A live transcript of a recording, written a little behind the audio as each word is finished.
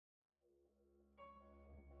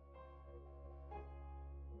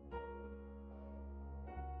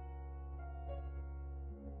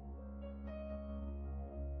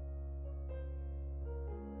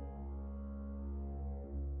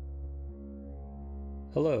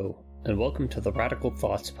Hello, and welcome to the Radical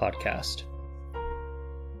Thoughts Podcast.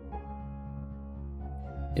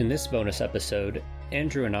 In this bonus episode,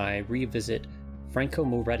 Andrew and I revisit Franco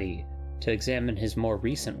Moretti to examine his more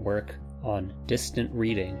recent work on distant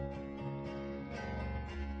reading.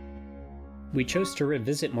 We chose to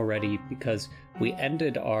revisit Moretti because we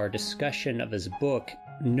ended our discussion of his book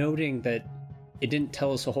noting that it didn't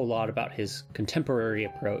tell us a whole lot about his contemporary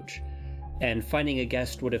approach, and finding a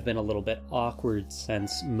guest would have been a little bit awkward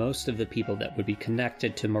since most of the people that would be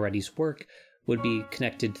connected to Moretti's work would be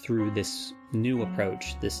connected through this new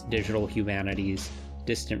approach, this digital humanities,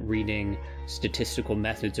 distant reading, statistical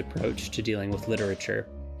methods approach to dealing with literature.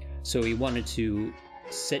 So we wanted to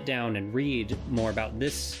sit down and read more about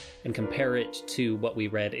this and compare it to what we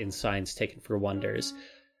read in Signs Taken for Wonders.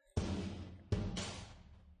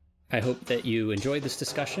 I hope that you enjoyed this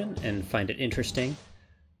discussion and find it interesting.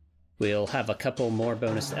 We'll have a couple more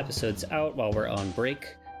bonus episodes out while we're on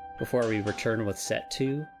break before we return with set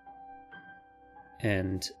 2.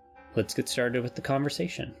 And let's get started with the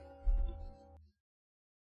conversation.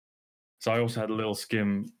 So I also had a little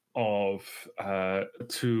skim of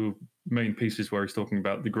two main pieces where he's talking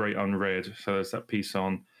about the great unread. So there's that piece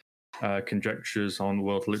on conjectures on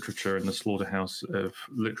world literature and the slaughterhouse of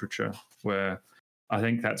literature, where I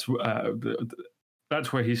think that's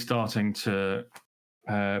where he's starting to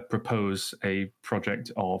propose a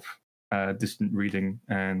project of distant reading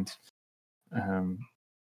and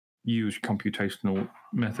use computational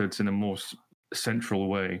methods in a more central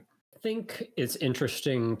way. I think it's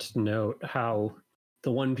interesting to note how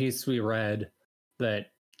the one piece we read that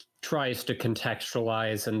tries to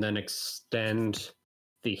contextualize and then extend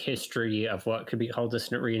the history of what could be called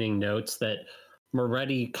distant reading notes that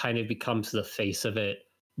Moretti kind of becomes the face of it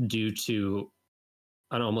due to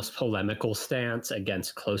an almost polemical stance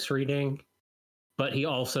against close reading. But he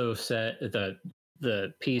also said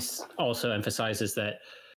the piece also emphasizes that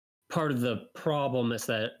part of the problem is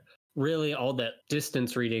that really all that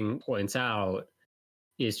distance reading points out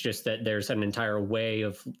is just that there's an entire way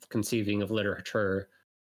of conceiving of literature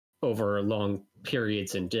over long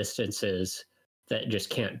periods and distances that just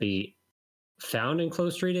can't be found in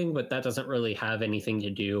close reading, but that doesn't really have anything to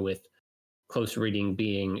do with close reading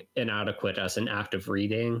being inadequate as an act of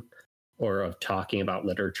reading or of talking about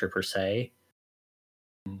literature per se.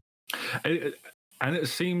 And it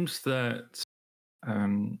seems that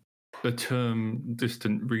the term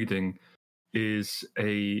distant reading is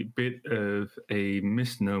a bit of a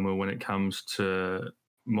misnomer when it comes to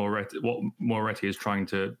Moretti, what Moretti is trying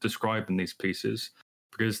to describe in these pieces,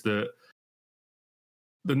 because the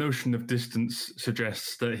notion of distance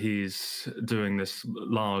suggests that he's doing this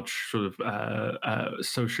large sort of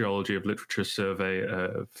sociology of literature survey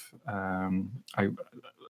of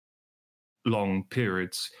long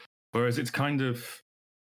periods, whereas it's kind of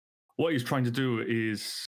what he's trying to do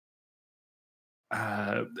is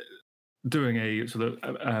doing a sort of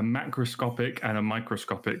a macroscopic and a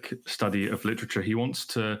microscopic study of literature. He wants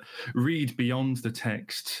to read beyond the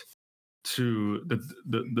text to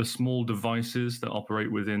the small devices that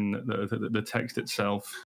operate within the text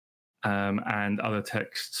itself, and other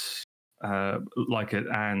texts like it,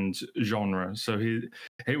 and genre. So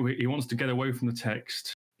he wants to get away from the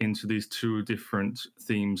text into these two different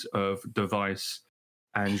themes of device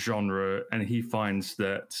and genre, and he finds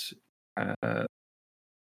that the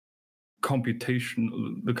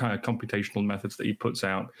kind of computational methods that he puts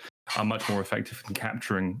out are much more effective in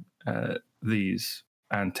capturing these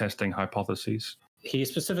and testing hypotheses. He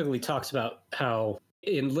specifically talks about how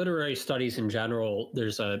in literary studies in general,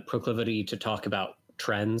 there's a proclivity to talk about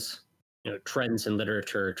trends, trends in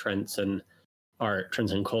literature, trends in art,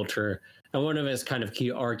 trends in culture. And one of his kind of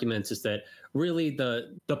key arguments is that really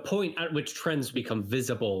the point at which trends become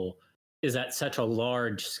visible is at such a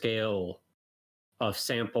large scale of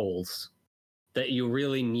samples that you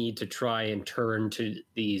really need to try and turn to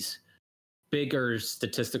these bigger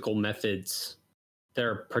statistical methods that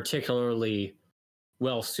are particularly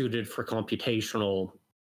well suited for computational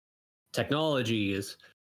technologies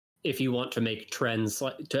if you want to make trends,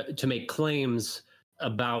 to make claims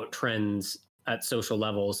about trends at social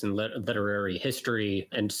levels in literary history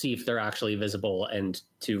and see if they're actually visible, and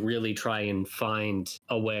to really try and find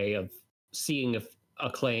a way of seeing if a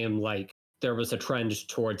claim like there was a trend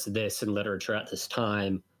towards this in literature at this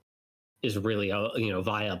time is really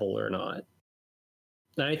viable or not.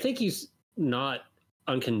 And I think he's not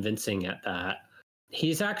unconvincing at that.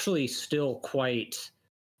 He's actually still quite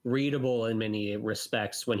readable in many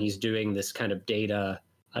respects when he's doing this kind of data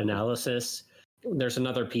analysis. There's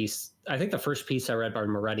another piece, I think the first piece I read by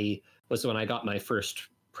Moretti was when I got my first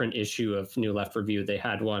print issue of New Left Review. They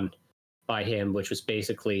had one by him, which was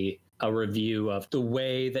basically a review of the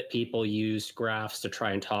way that people use graphs to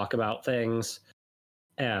try and talk about things.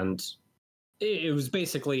 And it was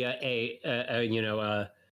basically a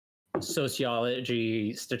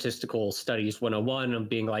sociology statistical studies 101 of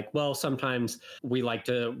being like, well, sometimes we like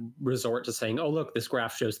to resort to saying, oh, look, this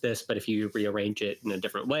graph shows this, but if you rearrange it in a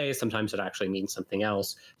different way, sometimes it actually means something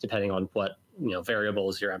else, depending on what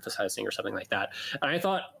variables you're emphasizing or something like that. And I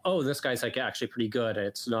thought, oh, this guy's like actually pretty good.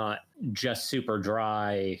 It's not just super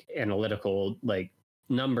dry analytical like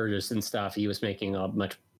numbers and stuff. He was making a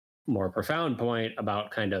much more profound point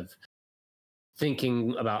about kind of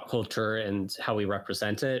thinking about culture and how we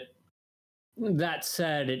represent it. That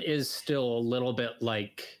said, it is still a little bit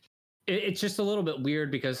like it's just a little bit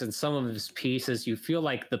weird because in some of his pieces, you feel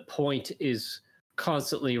like the point is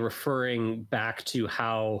constantly referring back to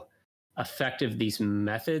how effective these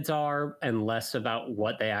methods are and less about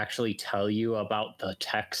what they actually tell you about the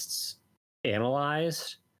texts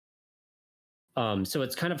analyzed. So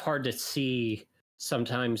it's kind of hard to see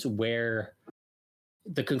sometimes where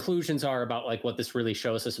the conclusions are about like what this really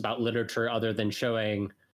shows us about literature, other than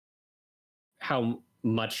showing how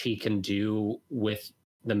much he can do with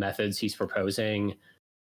the methods he's proposing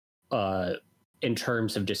in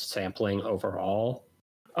terms of just sampling overall.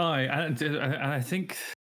 I think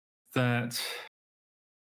that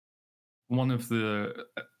one of the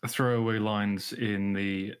throwaway lines in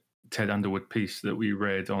the Ted Underwood piece that we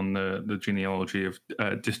read on the genealogy of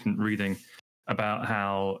distant reading about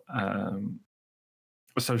how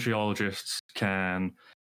sociologists can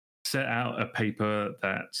set out a paper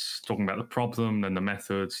that's talking about the problem, then the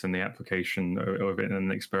methods, and the application of it in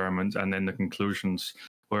an experiment, and then the conclusions.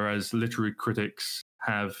 Whereas literary critics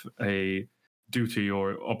have a duty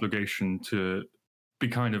or obligation to be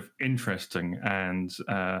kind of interesting and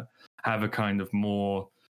have a kind of more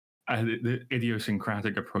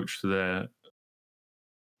idiosyncratic approach to their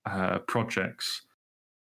projects.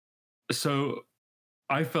 So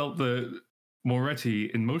I felt that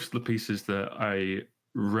Moretti, in most of the pieces that I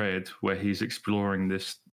read where he's exploring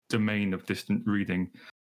this domain of distant reading,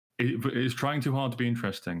 is trying too hard to be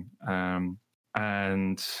interesting.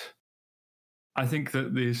 And I think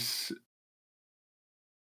that this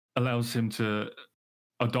allows him to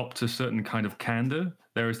adopt a certain kind of candor.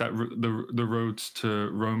 There is that the Roads to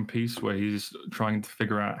Rome piece where he's trying to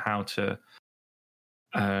figure out how to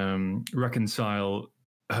reconcile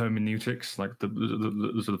hermeneutics, like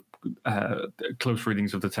the sort of close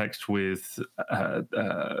readings of the text with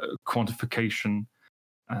quantification,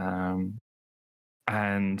 and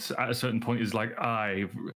at a certain point is like, I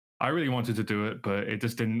really wanted to do it, but it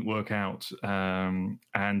just didn't work out, and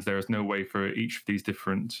there is no way for each of these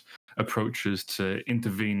different approaches to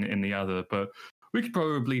intervene in the other, but we could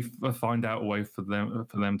probably find out a way for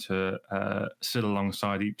them to sit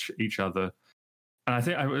alongside each other. And I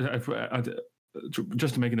think I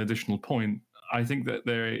just to make an additional point, I think that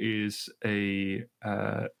there is a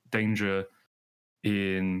danger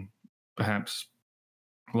in perhaps,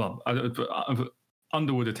 well,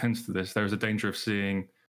 Underwood attends to this. There is a danger of seeing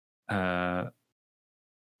the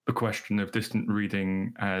question of distant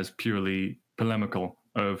reading as purely polemical.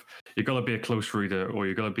 Of you got to be a close reader or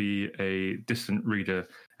you got to be a distant reader,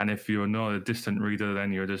 and if you're not a distant reader,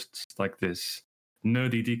 then you're just like this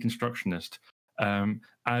nerdy deconstructionist. But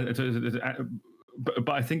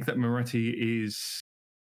I think that Moretti is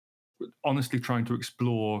honestly trying to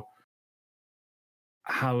explore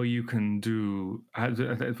how you can do how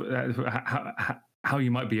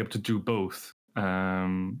you might be able to do both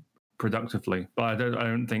productively. But I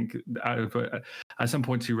don't think at some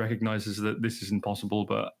points he recognizes that this is impossible.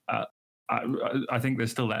 But I think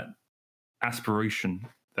there's still that aspiration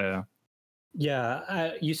there.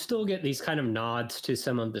 Yeah, you still get these kind of nods to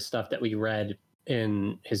some of the stuff that we read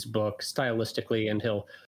in his book stylistically, and he'll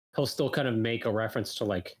still kind of make a reference to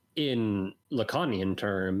like in Lacanian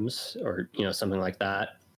terms or something like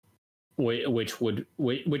that, which would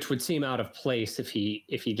seem out of place if he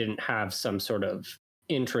didn't have some sort of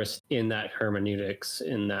interest in that hermeneutics,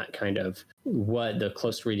 in that kind of what the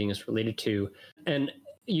close reading is related to. And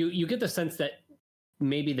you get the sense that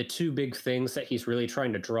maybe the two big things that he's really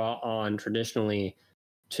trying to draw on traditionally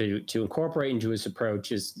to incorporate into his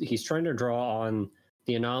approach is he's trying to draw on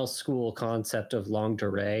the Annales school concept of longue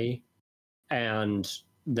durée, and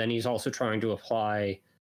then he's also trying to apply,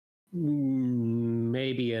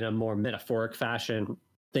 maybe in a more metaphoric fashion,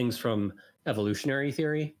 things from evolutionary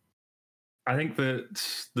theory. I think that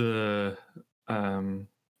the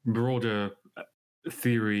broader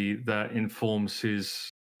theory that informs his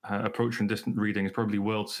approach in distant reading is probably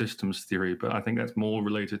world systems theory, but I think that's more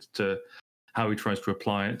related to how he tries to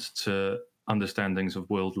apply it to understandings of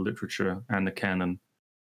world literature and the canon.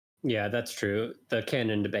 Yeah, that's true. The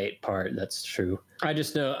canon debate part, that's true. I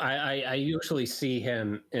just know I usually see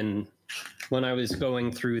him when I was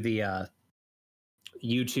going through the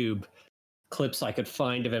YouTube clips I could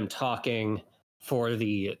find of him talking for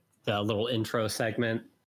the little intro segment.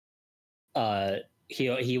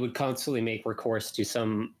 He would constantly make recourse to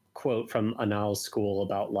some quote from Anal's school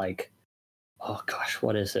about like, oh gosh,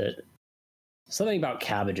 what is it? Something about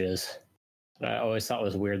cabbages. I always thought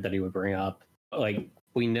was weird that he would bring up. Like,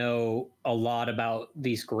 we know a lot about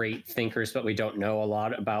these great thinkers, but we don't know a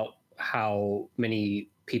lot about how many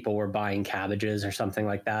people were buying cabbages or something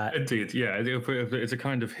like that. Indeed, yeah. It's a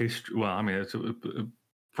kind of history. Well, I mean, it's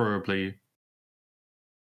probably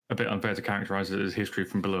a bit unfair to characterize it as history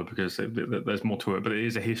from below because there's more to it, but it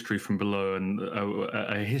is a history from below and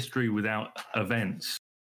a history without events.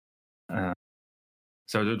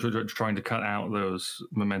 So trying to cut out those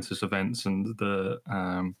momentous events and the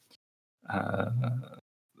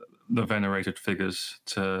venerated figures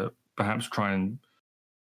to perhaps try and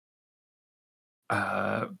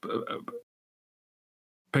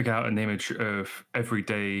pick out an image of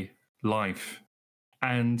everyday life.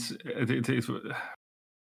 And it's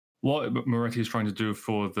what Moretti is trying to do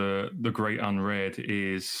for the Great Unread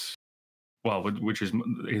is, well, which is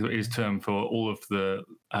his term for all of the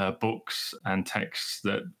books and texts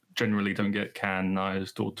that generally don't get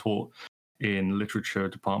canonized or taught in literature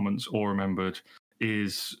departments or remembered,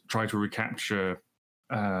 is try to recapture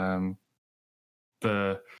the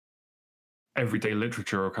everyday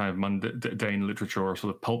literature or kind of mundane literature or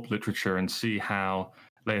sort of pulp literature and see how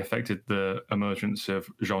they affected the emergence of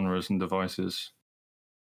genres and devices.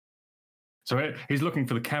 So he's looking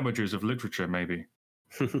for the cabbages of literature, maybe.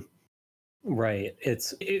 Right.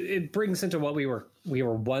 It brings into what we were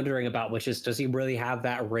wondering about, which is, does he really have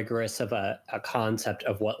that rigorous of a concept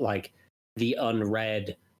of what like the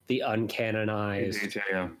unread, the uncanonized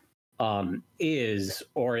is,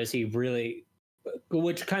 or is he really,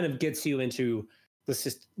 which kind of gets you into the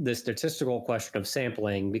statistical question of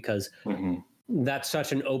sampling, because that's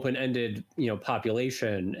such an open-ended,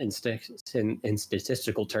 population in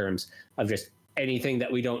statistical terms of just anything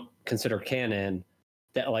that we don't consider canon,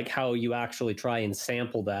 that like how you actually try and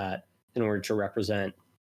sample that in order to represent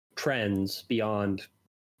trends beyond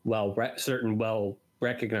certain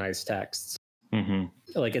well-recognized texts.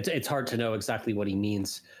 Like it's hard to know exactly what he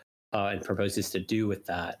means and proposes to do with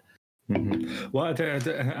that. Well, and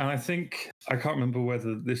I think, I can't remember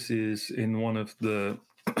whether this is in one of the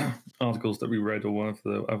articles that we read or one of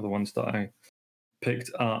the other ones that I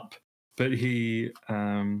picked up, but he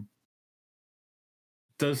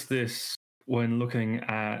does this when looking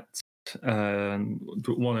at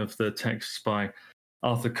one of the texts by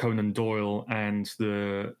Arthur Conan Doyle and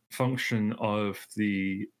the function of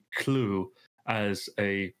the clue as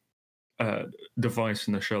a device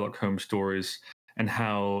in the Sherlock Holmes stories, and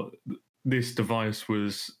how this device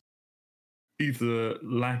was either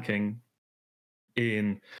lacking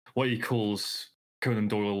in what he calls Conan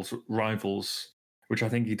Doyle's rivals, which I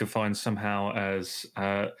think he defines somehow as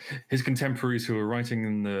his contemporaries who are writing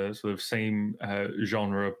in the sort of same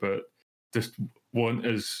genre, but just weren't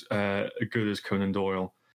as good as Conan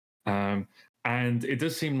Doyle. And it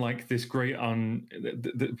does seem like this great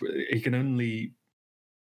he can only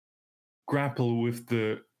grapple with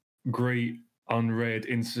the great unread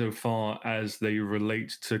insofar as they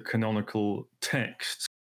relate to canonical texts.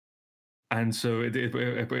 And so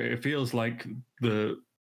it feels like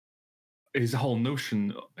his whole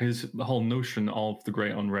notion of the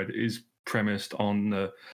great unread is premised on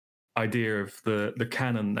the idea of the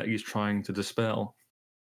canon that he's trying to dispel.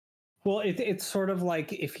 Well, it's sort of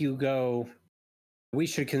like, if you go, we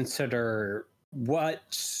should consider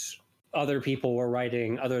what other people were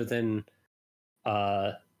writing other than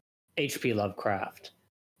H.P. Lovecraft,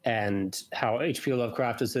 and how H.P.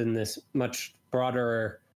 Lovecraft is in this much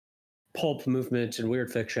broader pulp movement and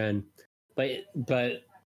weird fiction, but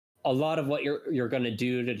a lot of what you're going to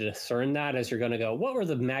do to discern that is you're going to go, what were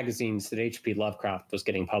the magazines that H.P. Lovecraft was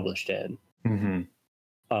getting published in?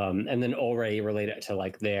 And then already relate it to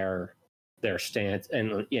like their stance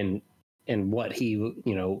and what he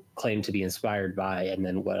claimed to be inspired by, and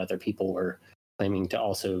then what other people were claiming to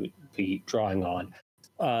also be drawing on.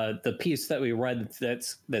 The piece that we read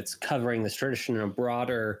that's covering this tradition in a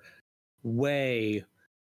broader way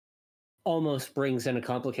almost brings in a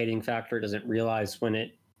complicating factor it doesn't realize when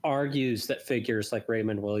it argues that figures like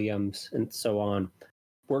Raymond Williams and so on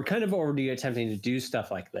were kind of already attempting to do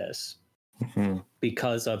stuff like this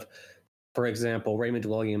because of, for example, Raymond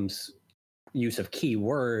Williams' use of key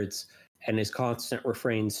words and his constant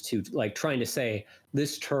refrains to like trying to say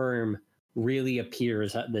this term really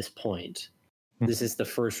appears at this point. This is the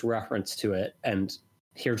first reference to it, and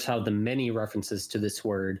here's how the many references to this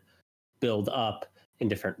word build up in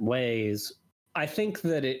different ways. I think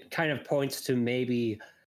that it kind of points to maybe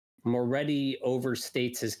Moretti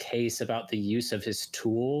overstates his case about the use of his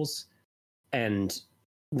tools and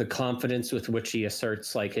the confidence with which he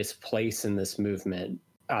asserts like his place in this movement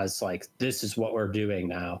as like, this is what we're doing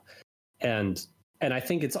now. And I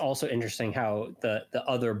think it's also interesting how the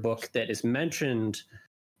other book that is mentioned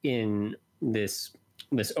in this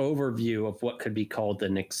overview of what could be called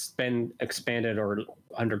an expanded or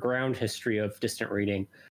underground history of distant reading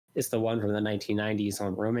is the one from the 1990s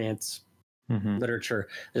on romance literature.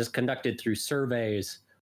 It is conducted through surveys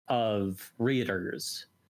of readers.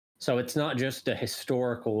 So it's not just a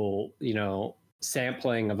historical,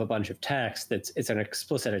 sampling of a bunch of text. It's an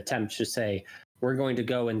explicit attempt to say, we're going to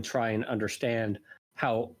go and try and understand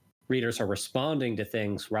how readers are responding to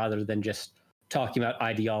things rather than just talking about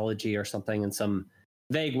ideology or something in some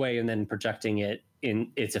vague way and then projecting it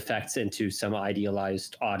in its effects into some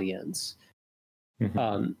idealized audience.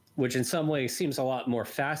 Which in some ways seems a lot more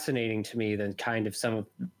fascinating to me than kind of some of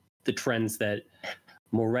the trends that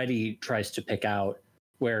Moretti tries to pick out,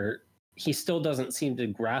 where he still doesn't seem to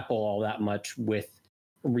grapple all that much with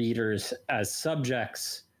readers as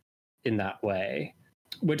subjects in that way,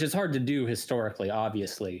 which is hard to do historically,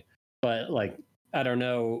 obviously. But like, I don't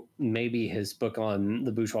know, maybe his book on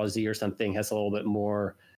the bourgeoisie or something has a little bit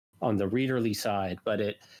more on the readerly side, but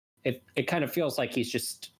it kind of feels like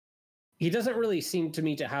he doesn't really seem to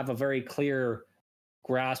me to have a very clear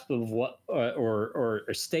grasp of what or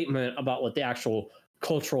a statement about what the actual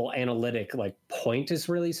cultural analytic like point is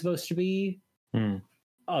really supposed to be,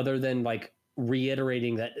 other than like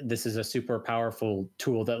reiterating that this is a super powerful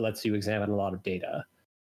tool that lets you examine a lot of data.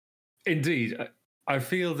 Indeed. I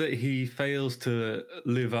feel that he fails to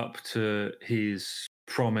live up to his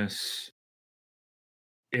promise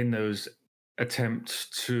in those attempts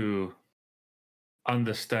to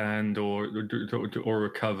understand or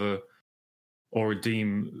recover or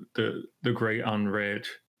redeem the great unread.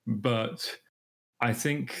 But I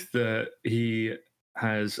think that he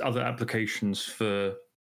has other applications for,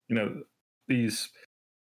 these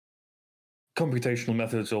computational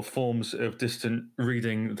methods or forms of distant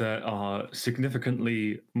reading that are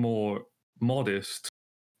significantly more modest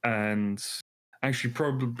and actually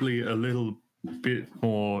probably a little bit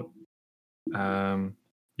more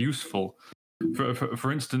useful.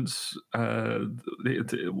 For instance,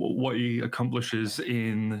 what he accomplishes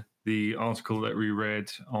in the article that we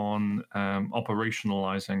read on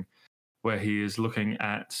operationalizing, where he is looking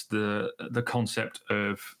at the concept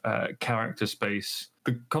of character space.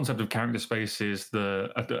 The concept of character space is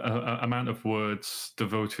the amount of words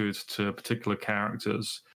devoted to particular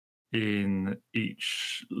characters in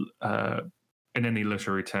each in any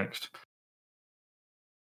literary text.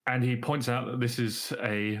 And he points out that this is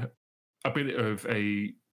a bit of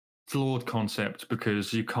a flawed concept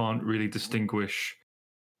because you can't really distinguish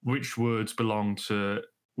which words belong to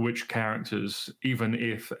which characters, even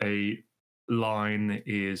if a line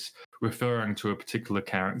is referring to a particular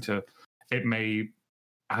character. It may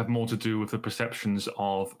have more to do with the perceptions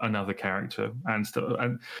of another character, and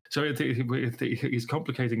so he's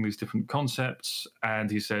complicating these different concepts. And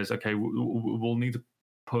he says, okay, we'll need to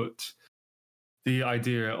put the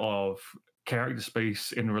idea of character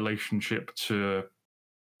space in relationship to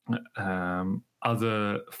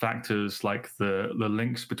other factors like the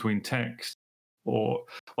links between text. Well,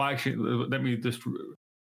 actually, let me just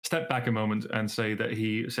step back a moment and say that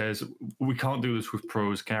he says we can't do this with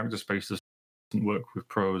prose. Character space doesn't work with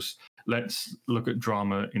prose. Let's look at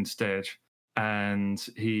drama instead. And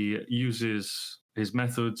he uses his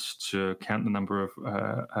methods to count the number of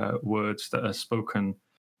words that are spoken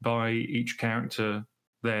by each character,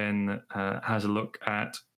 then has a look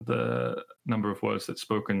at the number of words that's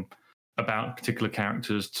spoken about particular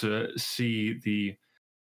characters to see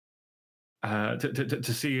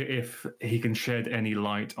to see if he can shed any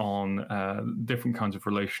light on different kinds of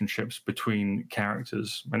relationships between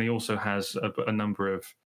characters. And he also has a number of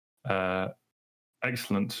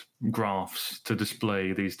excellent graphs to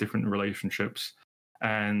display these different relationships.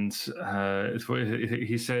 And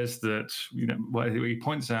he says that, he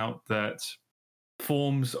points out that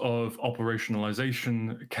forms of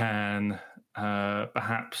operationalization can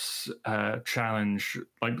perhaps challenge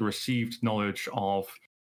like the received knowledge of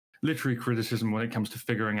literary criticism when it comes to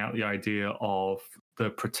figuring out the idea of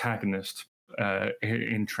the protagonist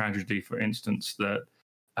in tragedy, for instance, that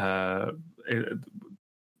in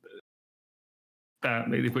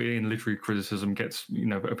literary criticism gets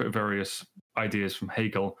various ideas from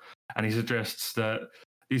Hegel, and he suggests that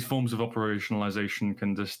these forms of operationalization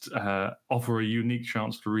can just offer a unique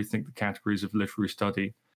chance to rethink the categories of literary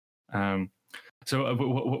study.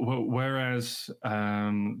 Whereas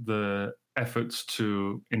the efforts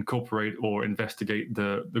to incorporate or investigate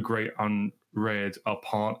the great unread are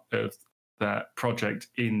part of that project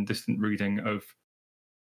in distant reading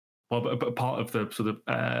but part of the sort of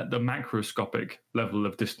the macroscopic level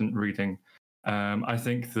of distant reading. I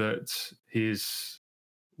think that his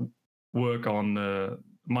work on the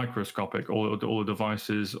microscopic or the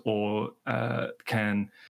devices can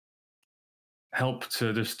help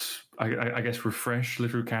to just, I guess, refresh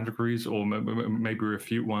literary categories or maybe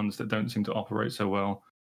refute ones that don't seem to operate so well.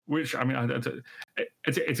 Which, I mean,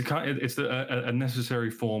 it's a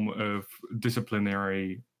necessary form of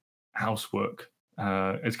disciplinary housework.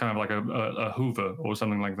 It's kind of like a Hoover or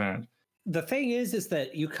something like that. The thing is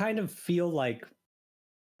that you kind of feel like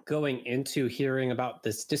going into hearing about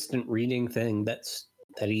this distant reading thing that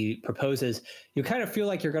he proposes, you kind of feel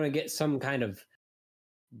like you're going to get some kind of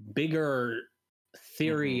bigger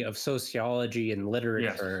theory of sociology and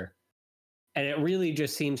literature. Yes. And it really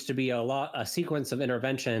just seems to be a sequence of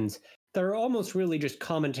interventions that are almost really just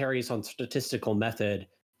commentaries on statistical method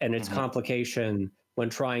and its complication when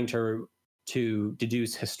trying to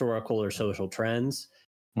deduce historical or social trends,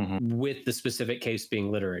 with the specific case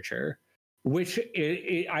being literature, which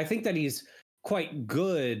I think that he's quite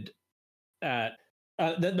good at.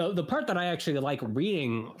 The part that I actually like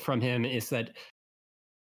reading from him is that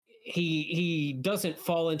he actually doesn't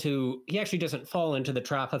fall into the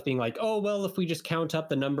trap of being like, oh, well, if we just count up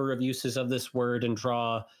the number of uses of this word and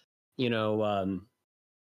draw,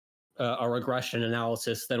 a regression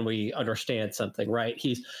analysis, then we understand something, right?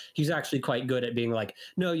 He's actually quite good at being like,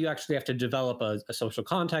 no, you actually have to develop a social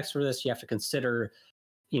context for this. You have to consider,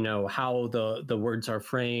 how the words are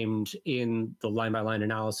framed in the line by line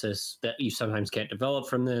analysis that you sometimes can't develop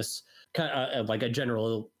from this. Like a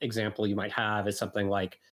general example you might have is something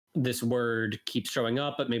like, this word keeps showing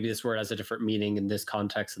up, but maybe this word has a different meaning in this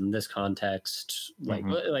context and this context, like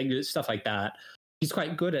stuff like that. He's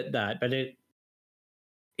quite good at that, but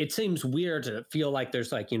it seems weird to feel like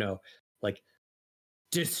there's like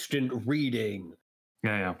distant reading.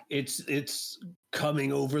 Yeah. It's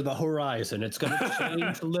coming over the horizon. It's going to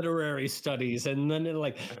change literary studies, and then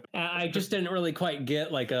I just didn't really quite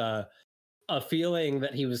get like a feeling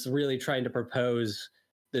that he was really trying to propose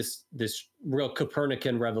this real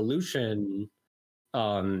Copernican revolution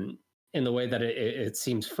in the way that it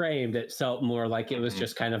seems framed. It felt more like it was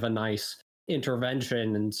just kind of a nice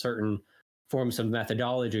intervention in certain forms of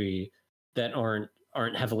methodology that aren't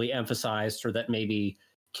heavily emphasized or that maybe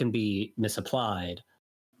can be misapplied.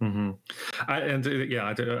 I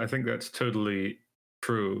think that's totally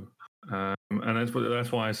true, and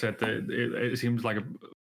that's why I said that it seems like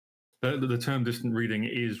the term distant reading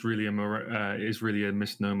is really a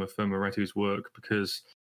misnomer for Moretti's work, because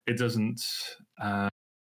it doesn't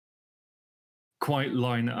quite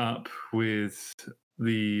line up with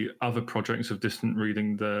the other projects of distant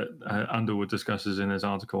reading that Underwood discusses in his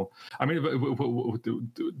article. I mean,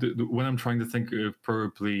 when I'm trying to think of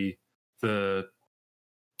probably the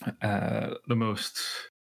most,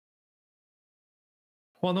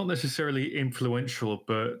 well, not necessarily influential,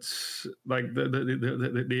 but like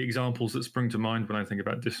the examples that spring to mind when I think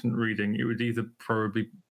about distant reading, it would either probably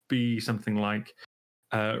be something like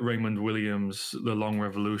Raymond Williams' The Long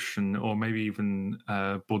Revolution, or maybe even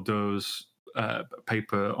Bordeaux's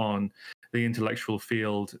paper on the intellectual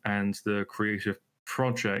field and the creative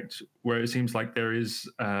project, where it seems like there is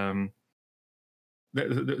no,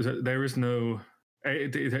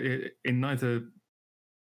 in neither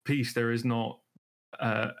piece there is not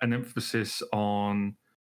an emphasis on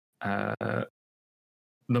the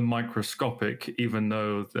microscopic, even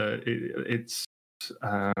though it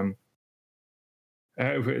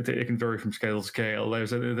can vary from scale to scale.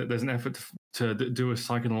 There's an effort to do a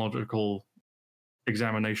psychological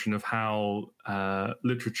examination of how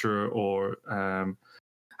literature or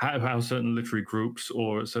how certain literary groups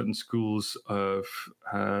or certain schools of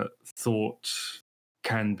thought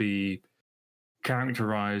can be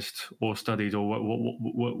characterized or studied, or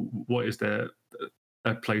what is their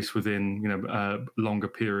place within longer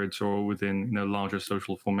periods or within larger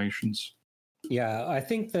social formations. Yeah, I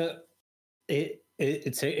think that it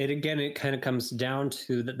kind of comes down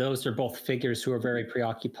to that those are both figures who are very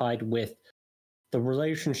preoccupied with the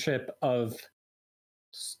relationship of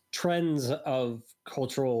trends of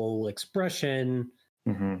cultural expression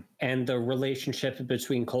and the relationship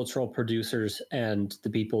between cultural producers and the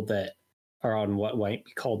people that are on what might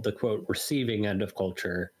be called the quote receiving end of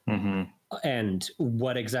culture, and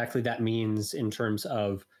what exactly that means in terms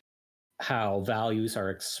of how values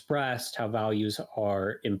are expressed, how values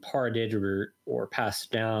are imparted or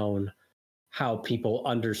passed down, how people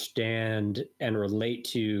understand and relate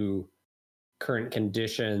to current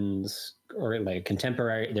conditions or like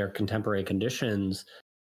their contemporary conditions.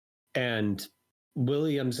 And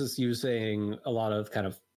Williams is using a lot of kind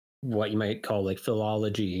of what you might call like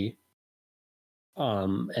philology,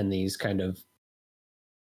 and these kind of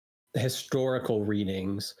historical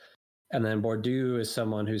readings. And then Bourdieu is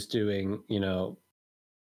someone who's doing,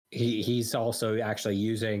 he's also actually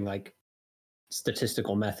using like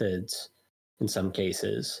statistical methods in some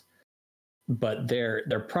cases, but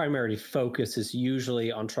their primary focus is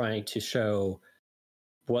usually on trying to show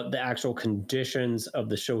what the actual conditions of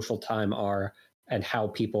the social time are and how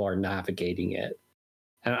people are navigating it.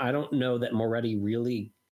 And I don't know that Moretti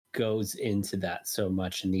really goes into that so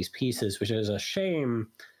much in these pieces, which is a shame,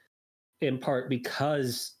 in part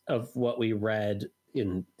because of what we read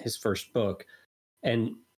in his first book.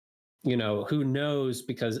 And, who knows,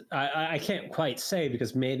 because I can't quite say,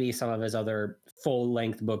 because maybe some of his other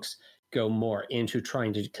full-length books go more into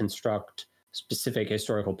trying to construct specific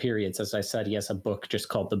historical periods. As I said, he has a book just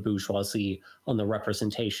called The Bourgeoisie, on the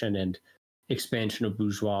representation and expansion of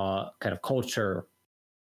bourgeois kind of culture,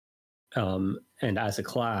 and as a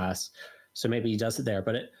class. So maybe he does it there.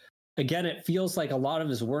 But it feels like a lot of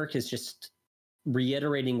his work is just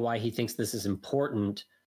reiterating why he thinks this is important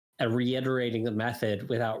and reiterating the method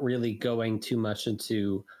without really going too much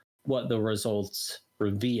into what the results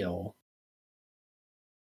reveal.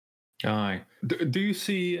 Aye. Do you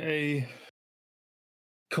see a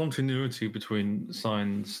continuity between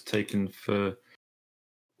Signs Taken for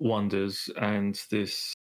Wonders and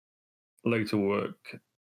this later work?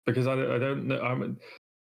 Because I don't know.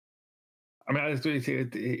 I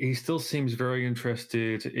think he still seems very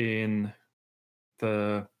interested in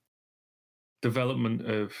the development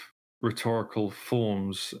of rhetorical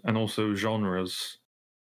forms and also genres,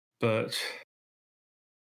 but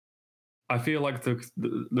I feel like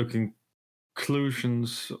the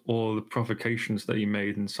conclusions or the provocations that he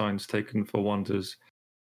made in Signs Taken for Wonders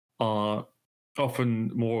are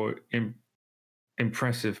often more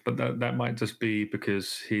impressive, but that might just be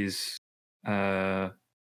because he's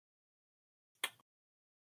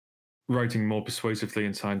writing more persuasively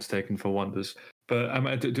in Signs Taken for Wonders.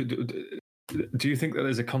 But do you think that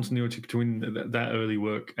there's a continuity between that early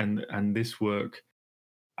work and this work?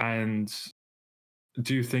 And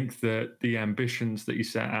do you think that the ambitions that you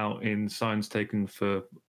set out in Signs Taken for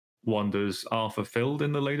Wonders are fulfilled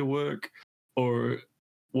in the later work, or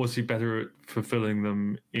was he better at fulfilling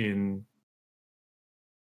them in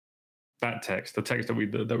that text, the text that we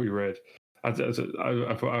read? I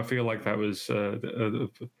feel like that was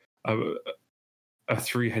a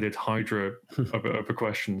three-headed hydra of a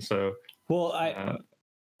question. So, well,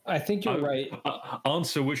 I think you're right.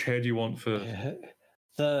 Answer which head you want first.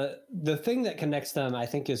 The thing that connects them, I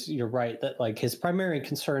think, is you're right that like his primary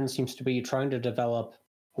concern seems to be trying to develop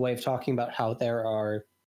a way of talking about how there are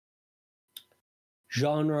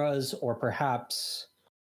genres or perhaps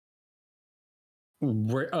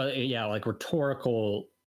like rhetorical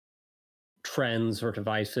trends or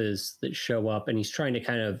devices that show up, and he's trying to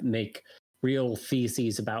kind of make real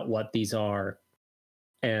theses about what these are.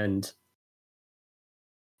 And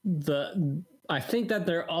I think that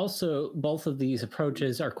they're also, both of these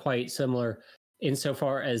approaches are quite similar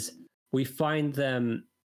insofar as we find them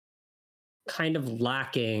kind of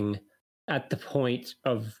lacking at the point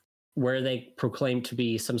of where they proclaim to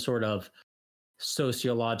be some sort of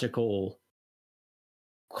sociological,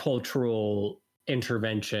 cultural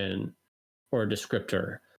intervention or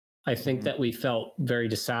descriptor. I think that we felt very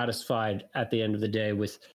dissatisfied at the end of the day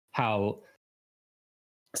with how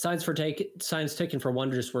Signs Taken for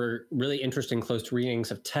Wonders were really interesting close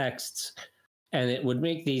readings of texts, and it would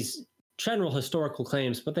make these general historical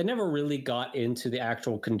claims, but they never really got into the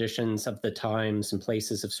actual conditions of the times and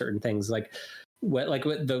places of certain things. Like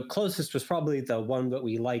the closest was probably the one that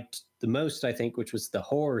we liked the most, I think, which was the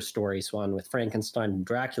horror stories one with Frankenstein and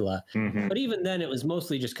Dracula. Mm-hmm. But even then, it was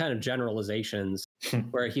mostly just kind of generalizations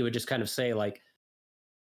where he would just kind of say like,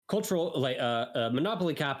 cultural, like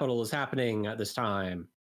monopoly capital is happening at this time,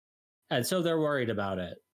 and so they're worried about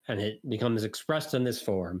it, and it becomes expressed in this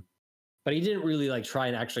form. But he didn't really like try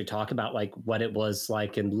and actually talk about like what it was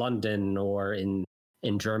like in London or in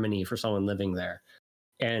Germany for someone living there.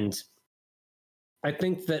 And I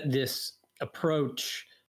think that this approach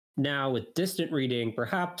now with distant reading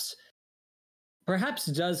perhaps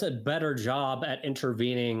does a better job at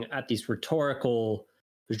intervening at these rhetorical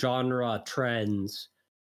genre trends.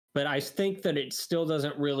 But I think that it still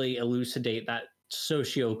doesn't really elucidate that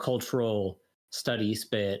socio-cultural studies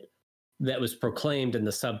bit, that was proclaimed in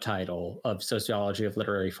the subtitle of Sociology of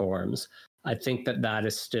Literary Forms, I think that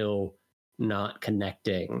is still not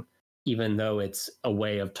connecting, even though it's a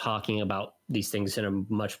way of talking about these things in a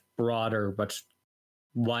much broader, much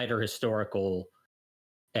wider historical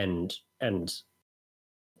and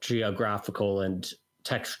geographical and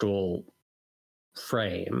textual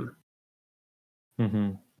frame.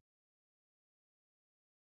 Mm-hmm.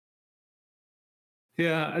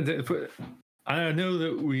 Yeah, I know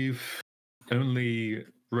that we've only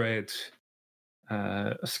read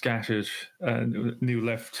scattered New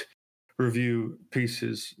Left review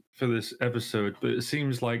pieces for this episode, but it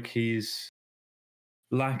seems like he's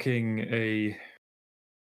lacking a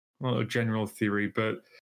general theory, but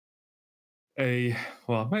let's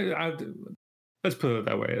put it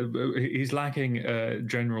that way. He's lacking a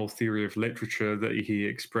general theory of literature that he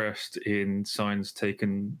expressed in Signs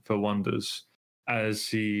Taken for Wonders, as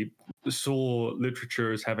he saw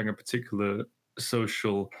literature as having a particular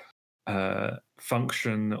social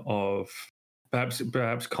function of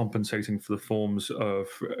perhaps compensating for the forms of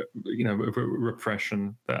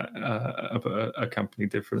repression that accompany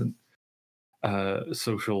different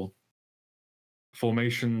social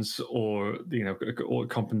formations, or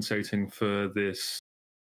compensating for this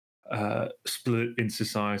split in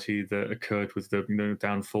society that occurred with the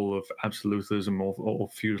downfall of absolutism or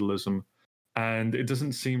feudalism. And it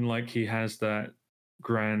doesn't seem like he has that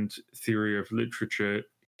grand theory of literature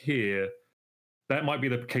here. That might be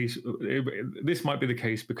the case. This might be the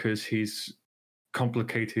case because he's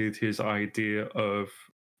complicated his idea of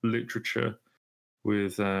literature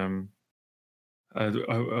with a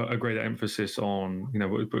greater emphasis on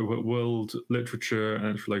world literature and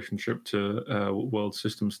its relationship to world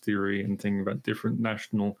systems theory, and thinking about different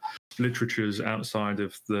national literatures outside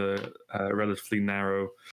of the relatively narrow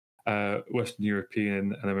Western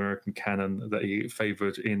European and American canon that he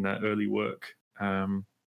favored in that early work.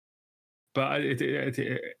 But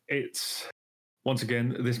it's once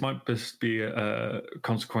again, this might just be a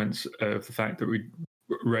consequence of the fact that we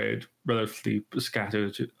read relatively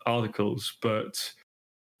scattered articles, but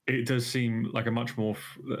it does seem like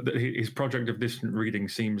his project of distant reading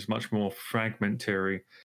seems much more fragmentary,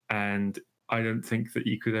 and I don't think that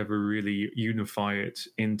you could ever really unify it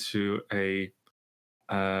into a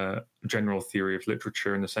general theory of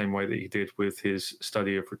literature in the same way that he did with his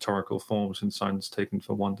study of rhetorical forms in Signs Taken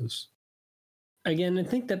for Wonders. Again, I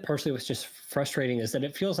think that partially what's just frustrating is that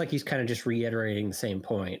it feels like he's kind of just reiterating the same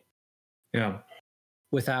point. Yeah.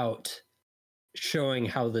 Without showing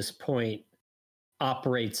how this point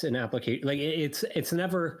operates in application. Like it's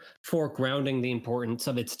never foregrounding the importance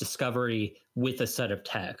of its discovery with a set of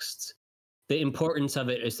texts. The importance of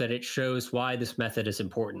it is that it shows why this method is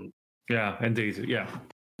important. Yeah, indeed. Yeah.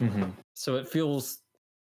 Mm-hmm. So it feels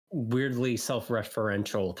weirdly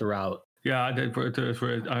self-referential throughout. Yeah, I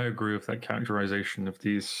agree with that characterization of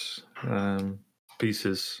these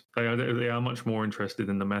pieces. They are much more interested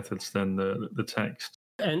in the methods than the text.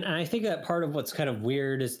 And I think that part of what's kind of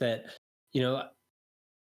weird is that,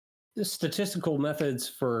 the statistical methods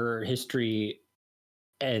for history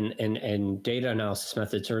and data analysis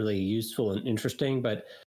methods are really useful and interesting. But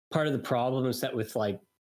part of the problem is that with like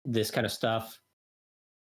this kind of stuff,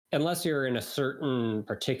 unless you're in a certain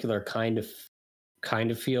particular kind of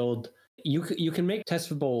field, you can make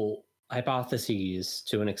testable hypotheses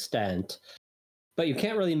to an extent, but you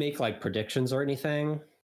can't really make like predictions or anything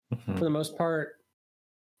for the most part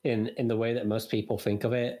in the way that most people think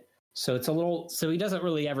of it. So he doesn't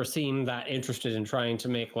really ever seem that interested in trying to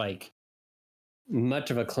make like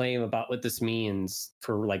much of a claim about what this means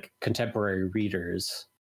for like contemporary readers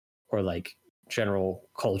or like general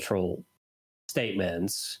cultural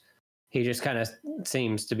statements. He just kind of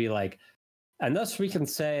seems to be like, and thus we can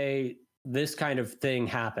say this kind of thing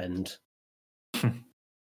happened.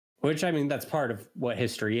 Which, I mean, that's part of what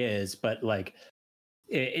history is, but like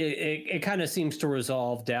it kind of seems to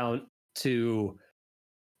resolve down to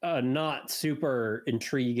a not super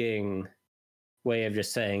intriguing way of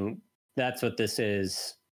just saying that's what this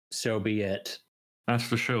is, so be it. That's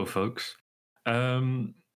the show, folks.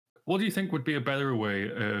 What do you think would be a better way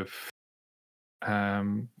of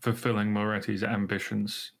fulfilling Moretti's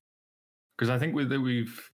ambitions? Because I think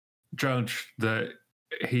we've judged that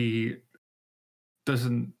he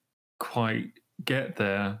doesn't quite get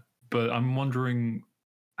there, but I'm wondering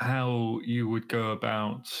how you would go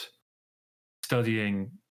about studying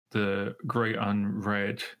the Great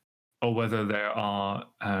Unread, or whether there are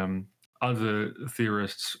other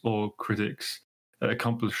theorists or critics that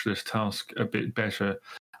accomplish this task a bit better.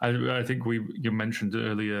 I think you mentioned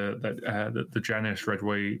earlier that the Janice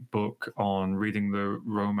Redway book on reading the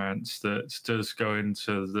romance that does go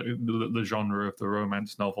into the genre of the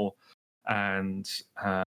romance novel and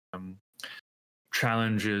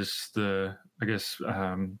challenges the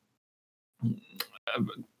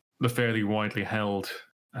fairly widely held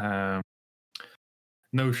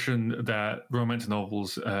notion that romance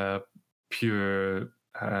novels are pure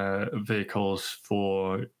vehicles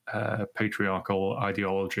for patriarchal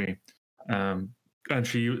ideology. And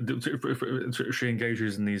she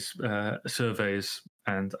engages in these surveys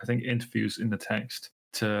and I think interviews in the text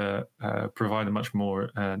to provide a much more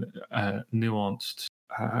nuanced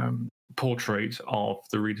portrait of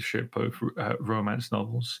the readership of romance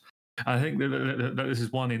novels. I think that this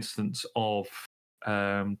is one instance of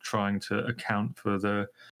trying to account for the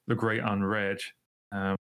great unread.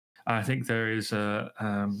 I think there is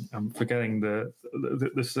I'm forgetting the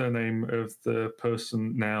surname of the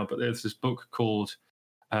person now, but there's this book called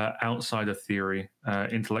Outsider Theory,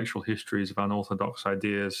 Intellectual Histories of Unorthodox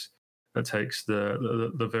Ideas, that takes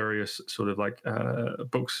the various sort of like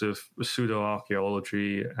books of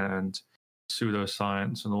pseudo-archaeology and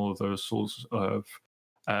pseudoscience and all of those sorts of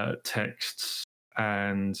texts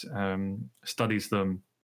and studies them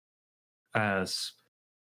as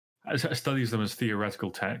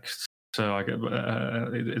theoretical texts. So I get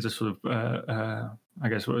it's a sort of I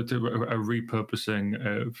guess a repurposing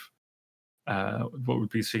of what would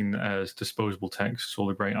be seen as disposable texts or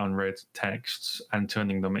the great unread texts and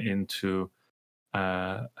turning them into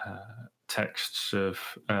texts of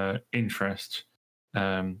interest.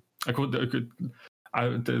 I think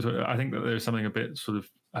that there's something a bit sort of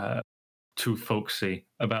too folksy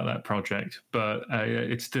about that project, but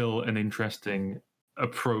it's still an interesting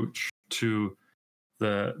approach to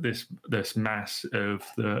this mass of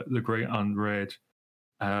the great unread.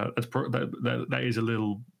 That is a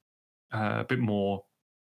little bit more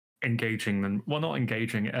engaging than not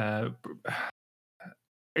engaging.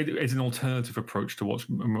 It's an alternative approach to what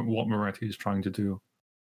Moretti is trying to do.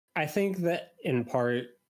 I think that in part,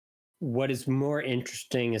 what is more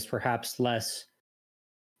interesting is perhaps less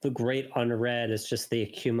the great unread. It's just the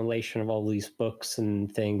accumulation of all these books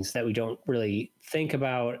and things that we don't really think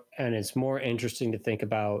about. And it's more interesting to think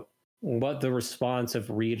about what the response of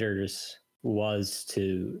readers was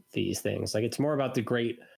to these things. Like, it's more about the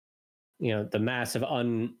great, the mass of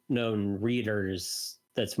unknown readers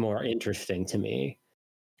that's more interesting to me.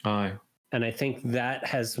 Aye. And I think that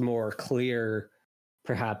has more clear,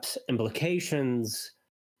 perhaps, implications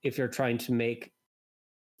if you're trying to make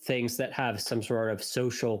things that have some sort of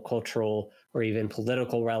social, cultural, or even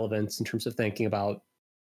political relevance in terms of thinking about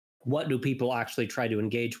what do people actually try to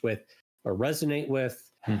engage with or resonate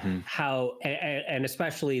with, how, and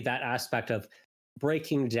especially that aspect of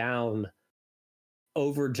breaking down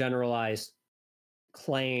overgeneralized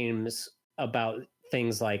claims about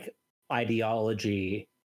things like ideology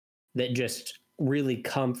that just really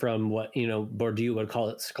come from what, Bourdieu would call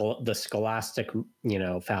it the scholastic,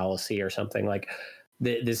 fallacy or something like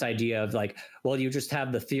this idea of like, well, you just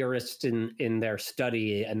have the theorist in their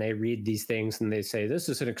study and they read these things and they say, this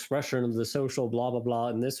is an expression of the social blah, blah, blah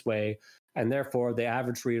in this way. And therefore the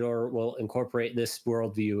average reader will incorporate this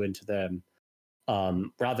worldview into them,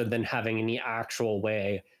 rather than having any actual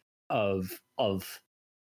way of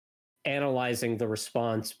analyzing the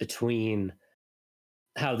response between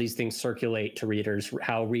how these things circulate to readers,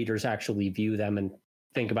 how readers actually view them and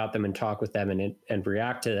think about them and talk with them and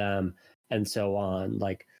react to them and so on.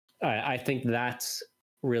 Like, I think that's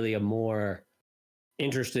really a more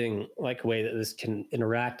interesting way that this can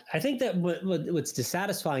interact. I think that what's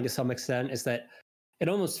dissatisfying to some extent is that it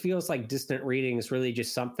almost feels like distant reading is really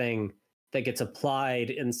just something that gets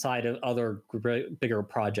applied inside of other bigger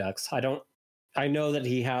projects. I know that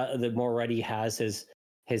that Moretti has his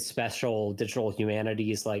special digital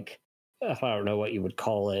humanities, I don't know what you would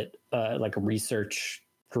call it, like a research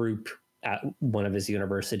group at one of his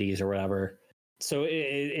universities or whatever. So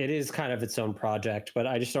it is kind of its own project, but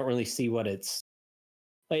I just don't really see what it's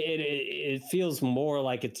like. It feels more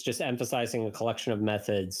like it's just emphasizing a collection of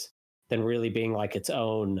methods than really being like its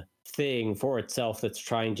own thing for itself that's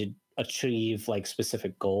trying to achieve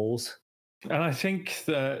specific goals. And I think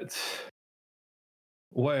that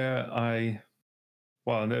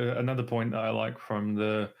another point that I like from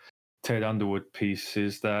the Ted Underwood piece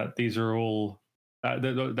is that these are all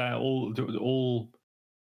all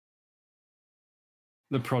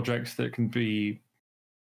the projects that can be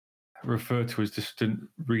referred to as distant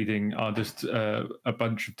reading are just a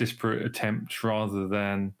bunch of disparate attempts rather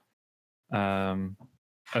than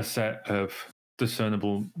a set of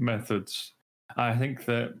discernible methods. I think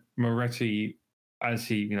that Moretti as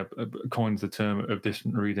he coins the term of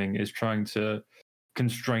distant reading, is trying to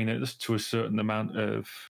constrain it to a certain amount of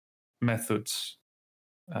methods,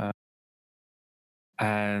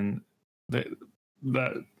 and that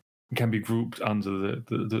can be grouped under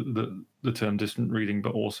the term distant reading,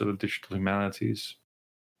 but also the digital humanities.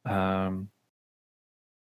 It's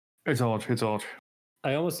odd. It's odd.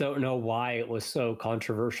 I almost don't know why it was so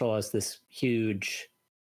controversial as this huge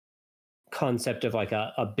concept of like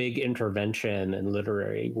a big intervention in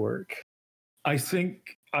literary work. I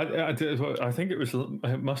think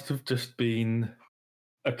it must have just been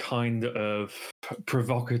a kind of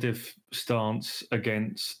provocative stance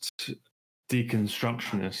against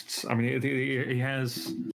deconstructionists. I mean, he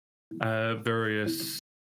has various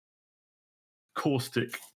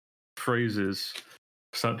caustic phrases,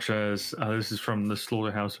 such as this is from the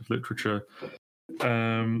Slaughterhouse of Literature,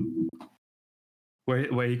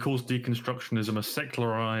 where he calls deconstructionism a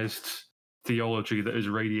secularized theology that is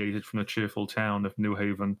radiated from the cheerful town of New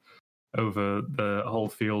Haven over the whole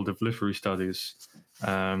field of literary studies.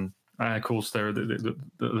 And of course,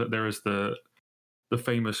 there is the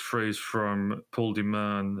famous phrase from Paul de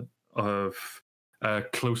Man of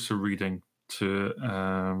closer reading to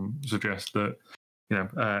suggest that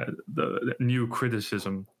the new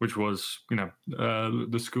criticism, which was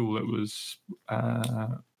the school that was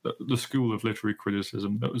the school of literary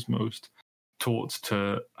criticism that was most taught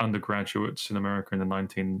to undergraduates in America in the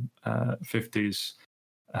 1950s.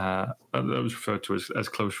 That was referred to as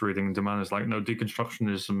close reading. De Man is like, no,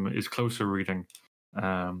 deconstructionism is closer reading.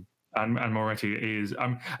 And Moretti is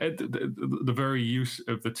the very use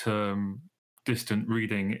of the term distant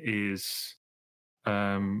reading is,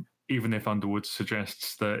 even if Underwood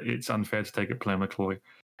suggests that it's unfair to take it polemically,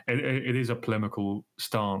 it is a polemical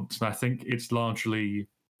stance, and I think it's largely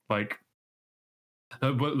like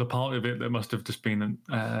the part of it that must have just been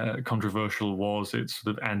controversial was its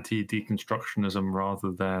sort of anti-deconstructionism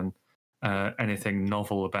rather than anything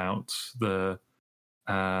novel about the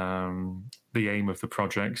aim of the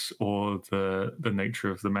projects or the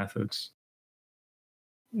nature of the methods.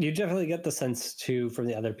 You definitely get the sense too from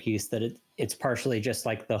the other piece that it's partially just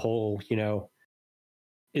like the whole,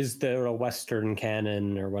 is there a Western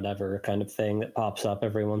canon or whatever kind of thing that pops up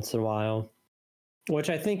every once in a while, which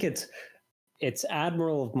I think it's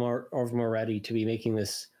admirable of Moretti to be making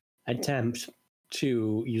this attempt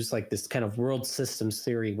to use like this kind of world systems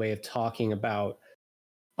theory way of talking about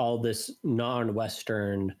all this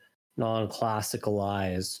non-Western,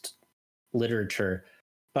 non-classicalized literature.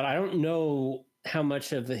 But I don't know how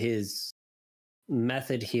much of his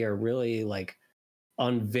method here really like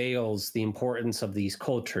unveils the importance of these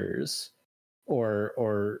cultures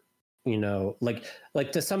or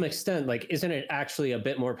like to some extent, like, isn't it actually a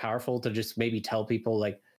bit more powerful to just maybe tell people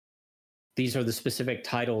like these are the specific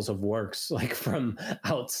titles of works like from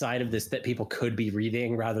outside of this that people could be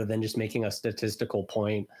reading, rather than just making a statistical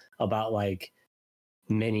point about like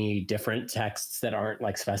many different texts that aren't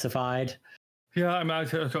like specified? Yeah, I mean, I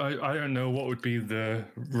don't know what would be the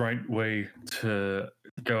right way to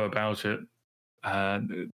go about it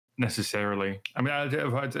necessarily. I mean, I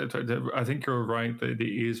think you're right that it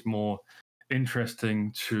is more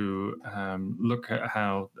interesting to look at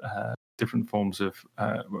how different forms of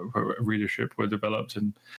readership were developed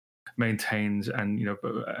and maintained, and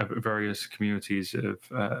various communities of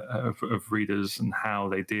readers and how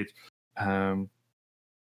they did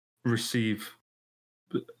receive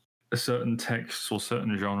certain texts or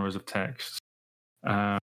certain genres of texts.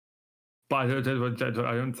 But I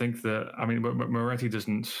don't think that. I mean, Moretti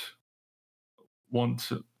doesn't want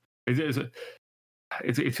to.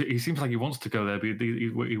 He seems like he wants to go there, but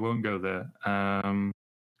he won't go there.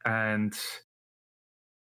 And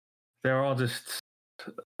there are just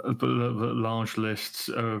large lists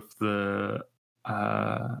of the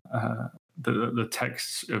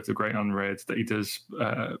texts of the Great Unread that he does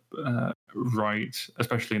write,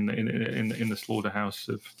 especially in the Slaughterhouse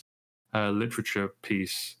of Literature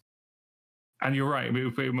piece. And you're right.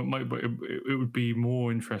 It would be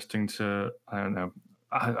more interesting to, I don't know.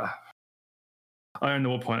 I don't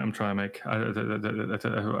know what point I'm trying to make.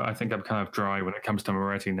 I think I'm kind of dry when it comes to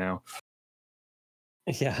Moretti now.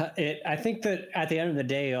 Yeah, I think that at the end of the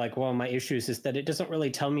day, like one of my issues is that it doesn't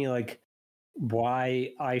really tell me like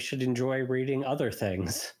why I should enjoy reading other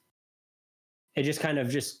things. It just kind of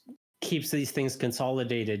just keeps these things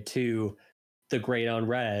consolidated to the Great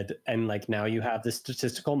Unread, and like now you have this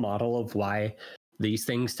statistical model of why these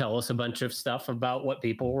things tell us a bunch of stuff about what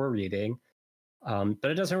people were reading. But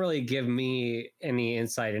it doesn't really give me any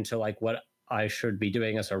insight into like what I should be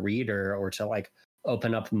doing as a reader, or to like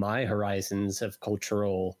open up my horizons of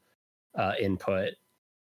cultural input,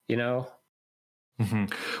 Mm-hmm.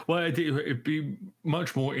 Well, it'd be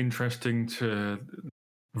much more interesting to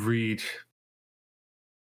read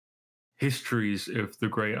histories of the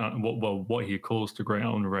great, what he calls the great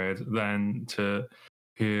unread, than to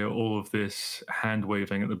hear all of this hand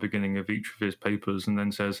waving at the beginning of each of his papers, and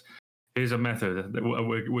then says, "Here's a method.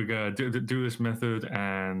 We're gonna do this method,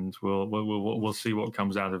 and we'll see what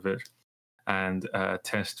comes out of it, and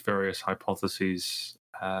test various hypotheses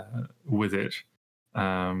with it."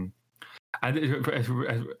 And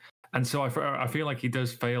so I feel like he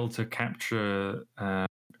does fail to capture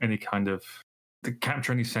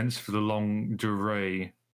any sense for the longue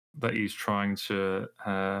durée that he's trying to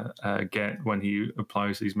get when he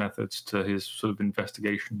applies these methods to his sort of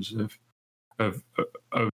investigations of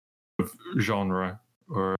genre,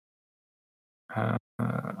 or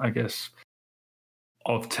I guess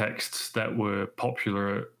of texts that were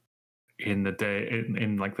popular in the day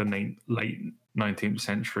in like the late 19th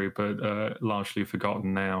century, but largely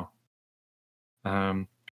forgotten now. And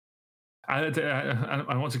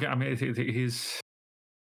once again, I mean,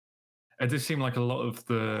 it does seem like a lot of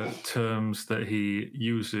the terms that he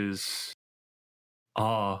uses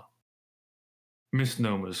are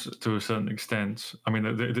misnomers to a certain extent. I mean,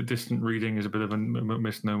 the distant reading is a bit of a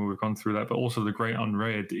misnomer. We've gone through that, but also the great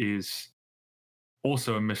unread is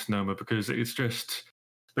also a misnomer, because it's just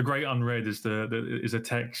the great unread is a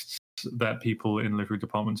text that people in literary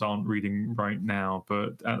departments aren't reading right now,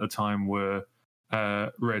 but at the time were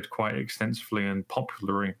read quite extensively and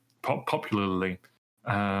popularly.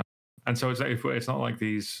 And so it's not like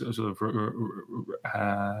these sort of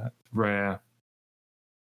rare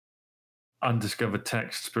undiscovered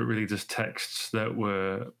texts, but really just texts that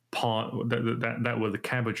were that were the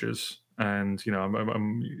cabbages. And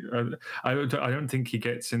I don't think he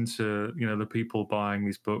gets into the people buying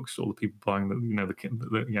these books, or the people buying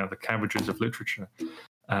the cabbages of literature,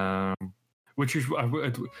 which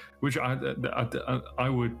I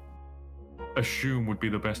would assume would be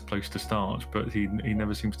the best place to start, but he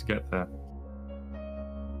never seems to get there.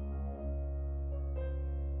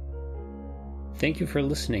 Thank you for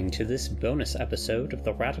listening to this bonus episode of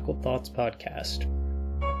the Radical Thoughts Podcast.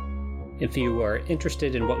 If you are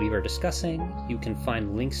interested in what we were discussing, you can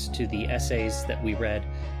find links to the essays that we read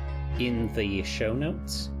in the show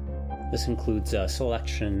notes. This includes a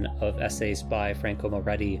selection of essays by Franco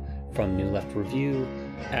Moretti from New Left Review,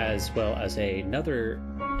 as well as another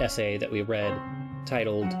essay that we read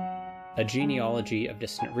titled A Genealogy of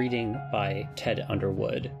Distant Reading by Ted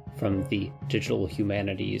Underwood from the Digital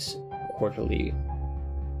Humanities Quarterly.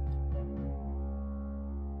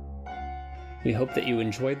 We hope that you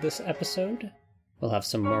enjoyed this episode. We'll have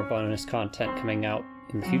some more bonus content coming out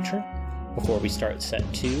in the future before we start set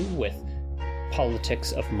 2 with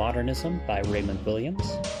Politics of Modernism by Raymond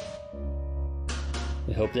Williams.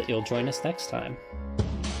 We hope that you'll join us next time.